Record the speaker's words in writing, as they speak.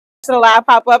to the live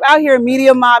pop up out here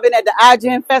media mobbing at the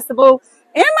iGen Festival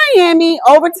in Miami,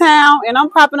 Overtown, and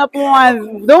I'm popping up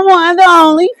on the one, the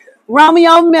only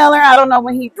Romeo Miller. I don't know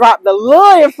when he dropped the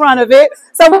look in front of it.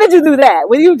 So when did you do that?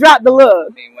 When you dropped the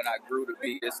look? I mean, when I grew to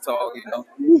be this tall, you know.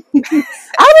 I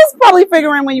was probably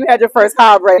figuring when you had your first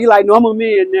heartbreak, you like, no, I'm a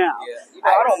man now. Yeah, you know,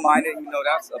 I don't mind it. You know,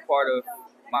 that's a part of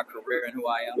my career and who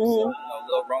I am. So, you know,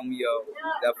 little Romeo is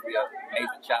definitely an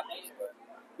amazing chapter. But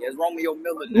yeah, it's Romeo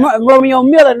Miller now. Romeo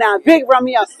Miller now, big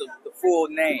Romeo. That's the full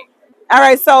name. All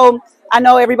right, so I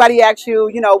know everybody asks you,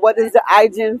 you know, what does the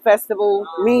iGen Festival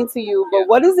mean to you? But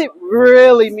what does it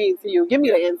really mean to you? Give me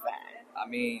the insight. I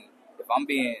mean, if I'm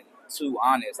being too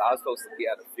honest, I was supposed to be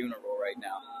at a funeral right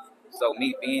now. So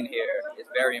me being here is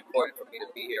very important for me to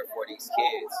be here for these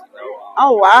kids. You know,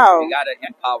 oh wow! You gotta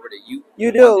empower the youth.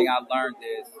 You do. One thing I learned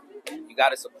is you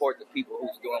gotta support the people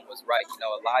who's doing what's right. You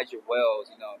know, Elijah Wells.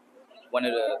 You know, one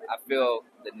of I feel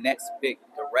the next big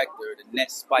director, the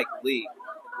next Spike Lee.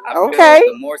 I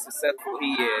feel the more successful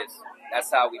he is,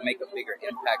 that's how we make a bigger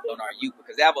impact on our youth.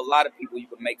 Because they have a lot of people you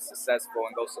can make successful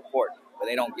and go support, but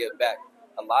they don't give back.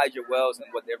 Elijah Wells and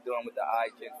what they're doing with the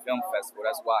iGen Film Festival,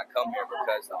 that's why I come here,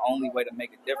 because the only way to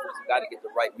make a difference, you got to get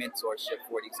the right mentorship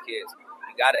for these kids.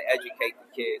 You got to educate the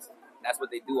kids. And that's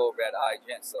what they do over at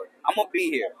iGen. So I'm going to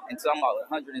be here until I'm about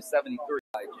 173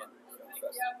 iGen Film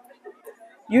Festival.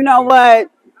 You know what?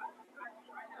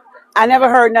 I never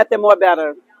heard nothing more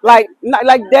better. Like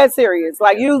dead serious.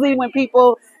 Like usually when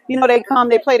people, you know, they come,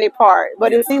 they play their part.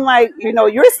 But it seemed like, you know,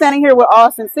 you're standing here with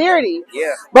all sincerity.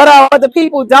 Yeah. But what the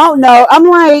people don't know, I'm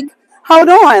like, hold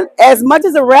on. As much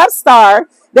as a rap star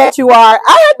that you are,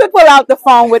 I have to pull out the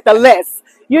phone with the list.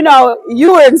 You know,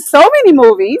 you were in so many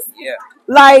movies. Yeah.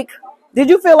 Like, did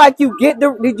you feel like you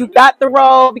got the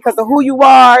role because of who you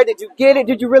are? Did you get it?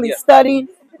 Did you really study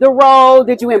the role?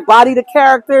 Did you embody the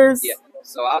characters? Yeah.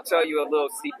 So I'll tell you a little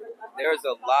secret. There's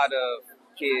a lot of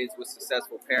kids with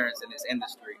successful parents in this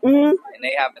industry, and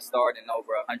they haven't starred in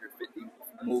over 150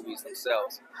 movies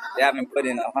themselves. They haven't put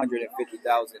in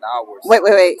 150,000 hours.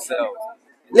 Wait. Themselves.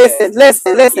 Listen.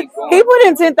 He put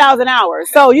in 10,000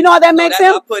 hours. So you know what that makes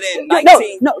him? I put in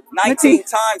 19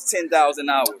 times 10,000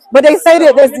 hours. But they say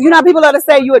that, you know, people love to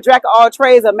say you a jack of all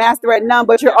trades, a master at none,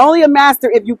 but you're only a master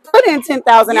if you put in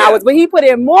 10,000 hours. But he put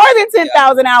in more than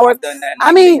 10,000 hours.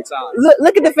 I mean,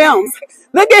 look at the films.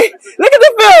 Look at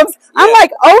the films. I'm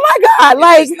like, oh my God.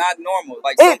 Like, it's not normal.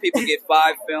 Like some people get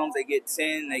 5 films, they get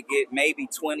 10, they get maybe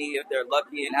 20 if they're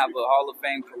lucky and have a Hall of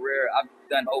Fame career. I've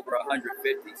done over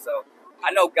 150. So I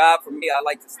know God, for me, I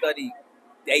like to study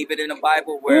David in the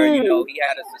Bible, where, you know, he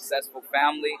had a successful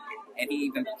family and he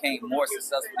even became more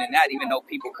successful than that, even though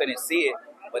people couldn't see it.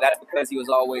 But that's because he was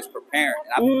always preparing.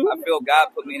 And I feel God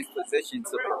put me in a position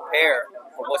to prepare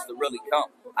for what's to really come.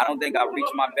 I don't think I've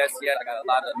reached my best yet. I got a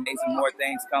lot of amazing more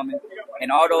things coming.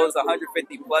 And all those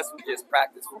 150 plus was just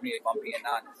practice for me, if I'm being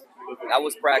honest. That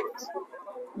was practice.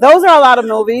 Those are a lot of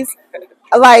movies.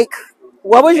 Like,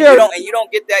 what was your... And you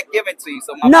don't get that given to you.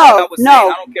 So my point I was saying,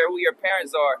 I don't care who your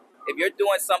parents are. If you're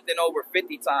doing something over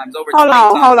 50 times, over 20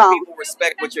 times, people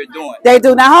respect what you're doing. They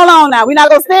do. Now, hold on now. We're not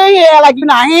going to stand here like you're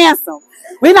not handsome.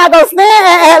 We're not going to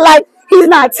stand like he's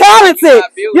not talented.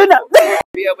 You know,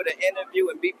 be able to interview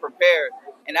and be prepared.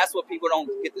 And that's what people don't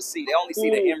get to see. They only see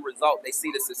the end result. They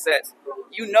see the success.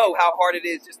 You know how hard it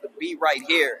is just to be right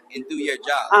here and do your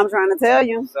job. I'm trying to tell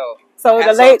you. So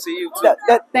the late, to you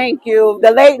too. Thank you.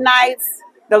 The late nights,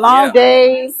 the long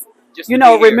days, just you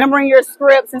know, remembering your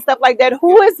scripts and stuff like that.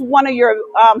 Who is one of your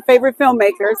favorite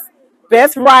filmmakers,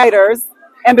 best writers,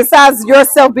 and besides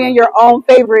yourself being your own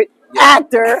favorite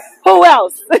actor, who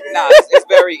else? It's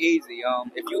very easy.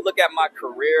 If you look at my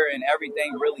career and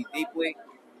everything really deeply,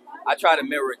 I try to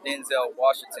mirror Denzel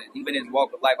Washington, even his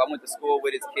walk of life. I went to school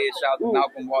with his kids. Shout out to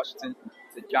Malcolm Washington,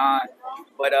 to John.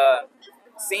 But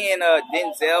seeing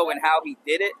Denzel and how he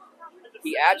did it,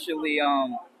 he actually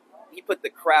he put the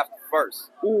craft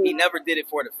first. He never did it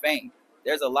for the fame.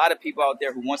 There's a lot of people out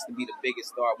there who wants to be the biggest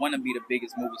star, want to be the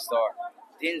biggest movie star.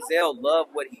 Denzel loved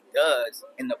what he does,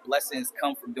 and the blessings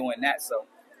come from doing that. So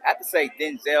I have to say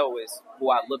Denzel is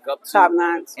who I look up to. Top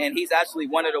notch. And he's actually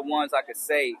one of the ones I could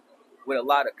say with a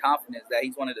lot of confidence that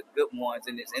he's one of the good ones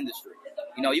in this industry.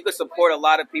 You know, you could support a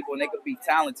lot of people and they could be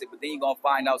talented, but then you're going to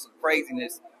find out some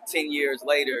craziness 10 years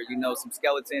later, you know, some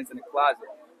skeletons in the closet.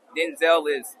 Denzel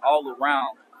is all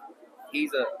around.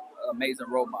 He's an amazing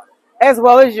role model. As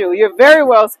well as you. You're very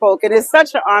well spoken. It's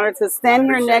such an honor to stand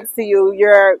here next to you.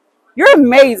 You're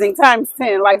amazing times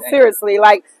 10. Like, seriously,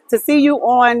 like to see you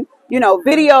on, you know,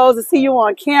 videos, to see you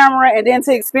on camera, and then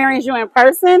to experience you in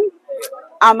person.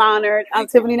 I'm honored. I'm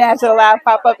Tiffany National Live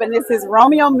Pop-Up, and this is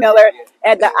Romeo Miller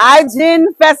at the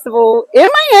iGen Festival in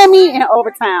Miami in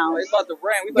Overtown. It's about to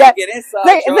rain. We better get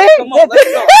inside, y'all. Come on, let's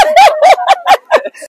go.